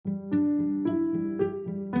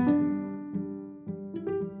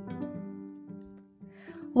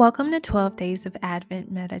Welcome to 12 Days of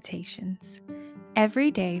Advent Meditations. Every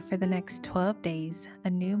day for the next 12 days, a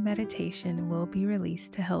new meditation will be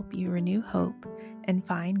released to help you renew hope and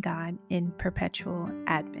find God in perpetual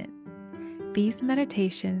Advent. These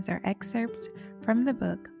meditations are excerpts from the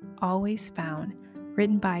book Always Found,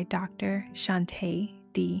 written by Dr. Shantae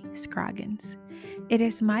D. Scroggins. It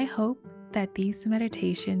is my hope that these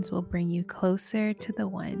meditations will bring you closer to the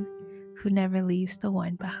one who never leaves the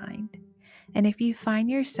one behind. And if you find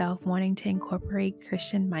yourself wanting to incorporate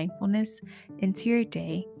Christian mindfulness into your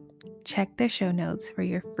day, check the show notes for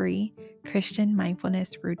your free Christian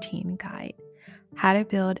mindfulness routine guide, How to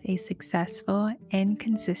Build a Successful and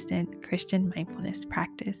Consistent Christian Mindfulness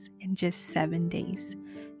Practice in Just 7 Days.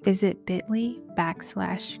 Visit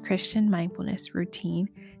bit.ly/Christian Mindfulness Routine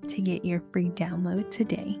to get your free download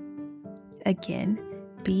today. Again,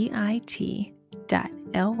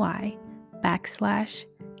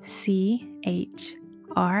 bit.ly/CHRISTIANMINDFULNESSROUTINE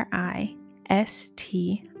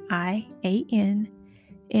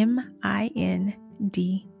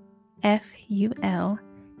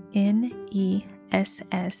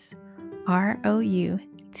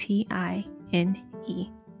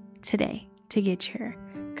today to get your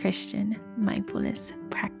Christian Mindfulness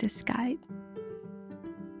Practice Guide.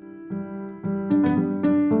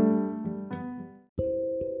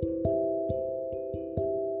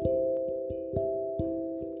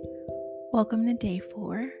 Welcome to day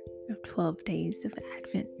 4 of 12 Days of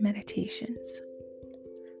Advent Meditations.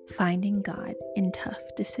 Finding God in Tough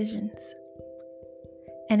Decisions.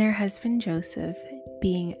 And her husband Joseph,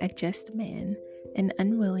 being a just man and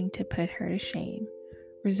unwilling to put her to shame,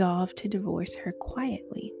 resolved to divorce her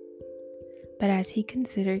quietly. But as he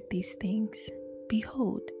considered these things,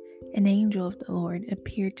 behold, an angel of the Lord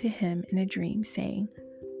appeared to him in a dream, saying,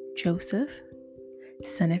 Joseph,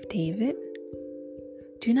 son of David,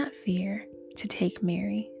 do not fear to take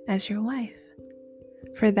Mary as your wife,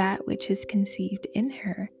 for that which is conceived in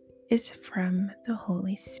her is from the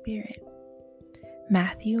Holy Spirit.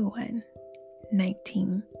 Matthew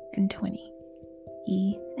 1:19-20,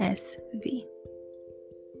 ESV.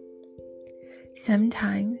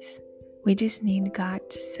 Sometimes we just need God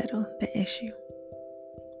to settle the issue.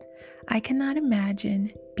 I cannot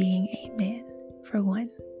imagine being a man, for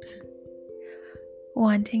one,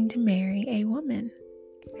 wanting to marry a woman,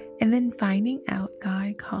 and then finding out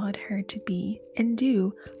God called her to be and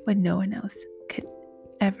do what no one else could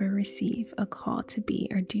ever receive a call to be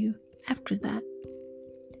or do after that.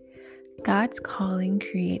 God's calling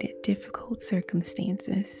created difficult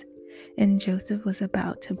circumstances, and Joseph was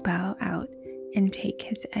about to bow out and take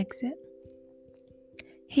his exit.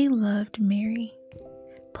 He loved Mary,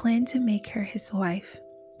 planned to make her his wife,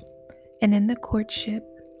 and in the courtship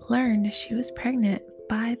learned she was pregnant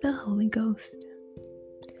by the Holy Ghost.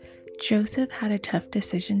 Joseph had a tough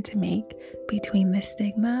decision to make between the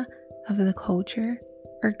stigma of the culture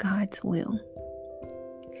or God's will.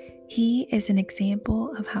 He is an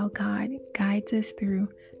example of how God guides us through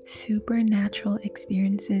supernatural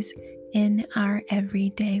experiences in our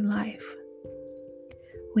everyday life.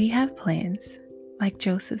 We have plans, like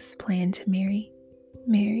Joseph's plan to marry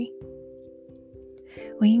Mary.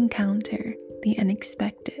 We encounter the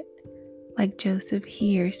unexpected, like Joseph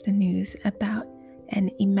hears the news about an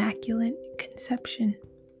immaculate conception.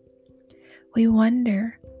 We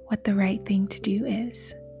wonder what the right thing to do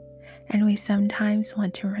is, and we sometimes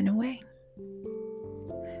want to run away.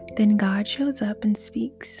 Then God shows up and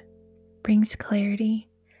speaks, brings clarity,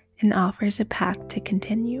 and offers a path to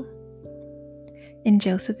continue. In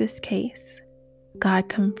Joseph's case, God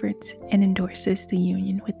comforts and endorses the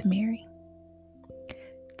union with Mary.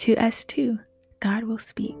 To us too, God will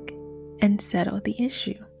speak and settle the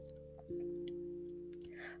issue.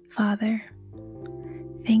 Father,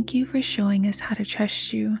 thank you for showing us how to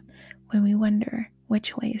trust you when we wonder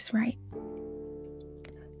which way is right.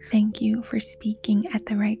 Thank you for speaking at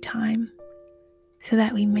the right time so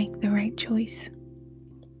that we make the right choice.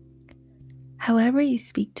 However you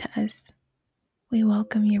speak to us, we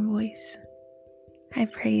welcome your voice. I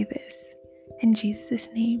pray this in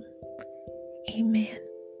Jesus' name. Amen.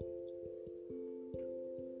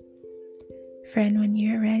 Friend, when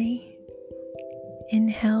you're ready,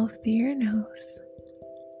 inhale through your nose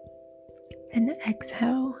and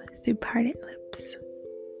exhale through parted lips.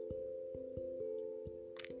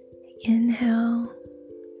 Inhale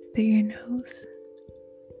through your nose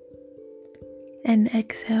and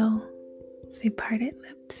exhale through parted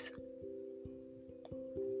lips.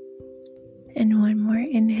 And one more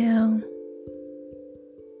inhale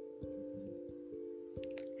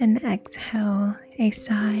and exhale a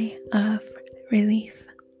sigh of relief.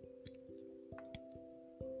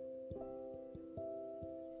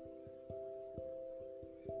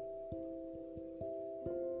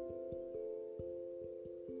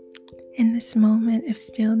 this moment of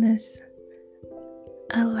stillness,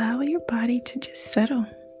 allow your body to just settle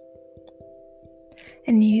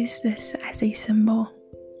and use this as a symbol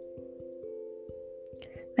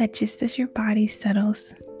that just as your body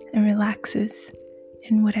settles and relaxes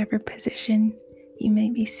in whatever position you may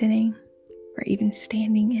be sitting or even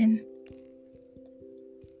standing in,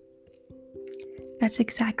 that's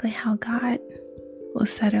exactly how God will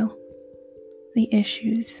settle the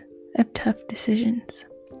issues of tough decisions.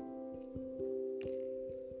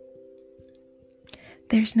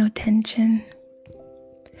 There's no tension.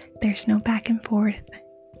 There's no back and forth.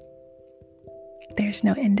 There's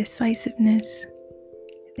no indecisiveness.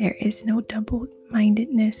 There is no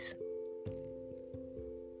double-mindedness.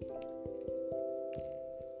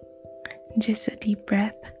 Just a deep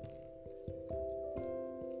breath.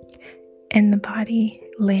 And the body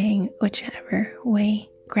laying whichever way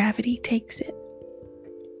gravity takes it.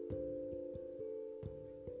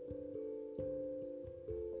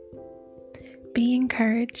 Be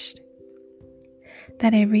encouraged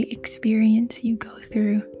that every experience you go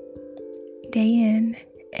through, day in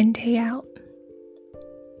and day out,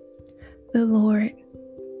 the Lord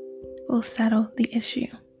will settle the issue.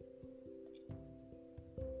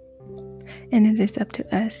 And it is up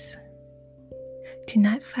to us to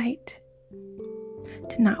not fight,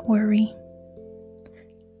 to not worry,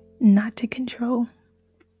 not to control,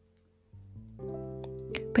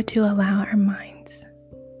 but to allow our minds,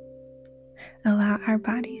 allow our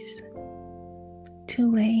bodies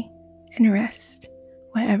to lay and rest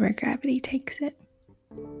wherever gravity takes it.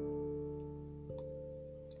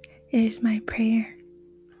 It is my prayer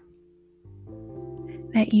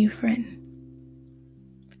that you, friend,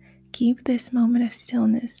 keep this moment of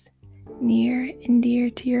stillness near and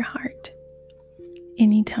dear to your heart.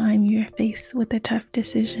 Anytime you're faced with a tough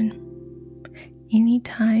decision,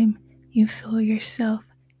 anytime you feel yourself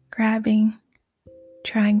grabbing,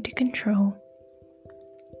 trying to control,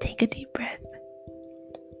 take a deep breath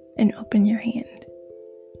and open your hand.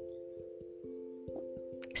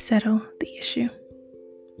 Settle the issue.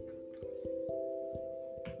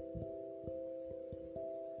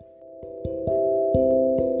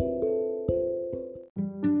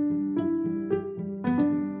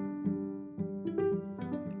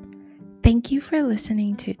 Thank you for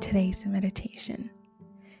listening to today's meditation.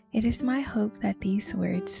 It is my hope that these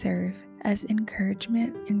words serve as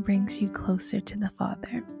encouragement and brings you closer to the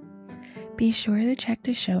Father. Be sure to check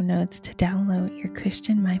the show notes to download your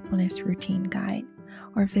Christian Mindfulness Routine Guide,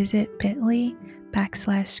 or visit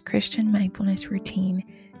bit.ly/Christian Mindfulness Routine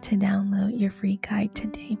to download your free guide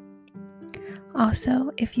today.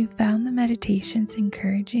 Also, if you found the meditations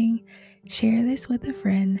encouraging, share this with a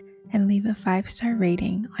friend and leave a 5-star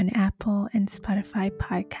rating on Apple and Spotify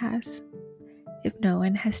podcasts. If no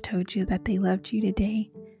one has told you that they loved you today,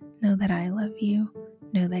 know that I love you,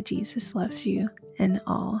 know that Jesus loves you, and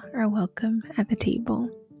all are welcome at the table.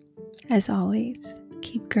 As always,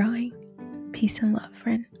 keep growing. Peace and love,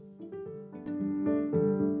 friend.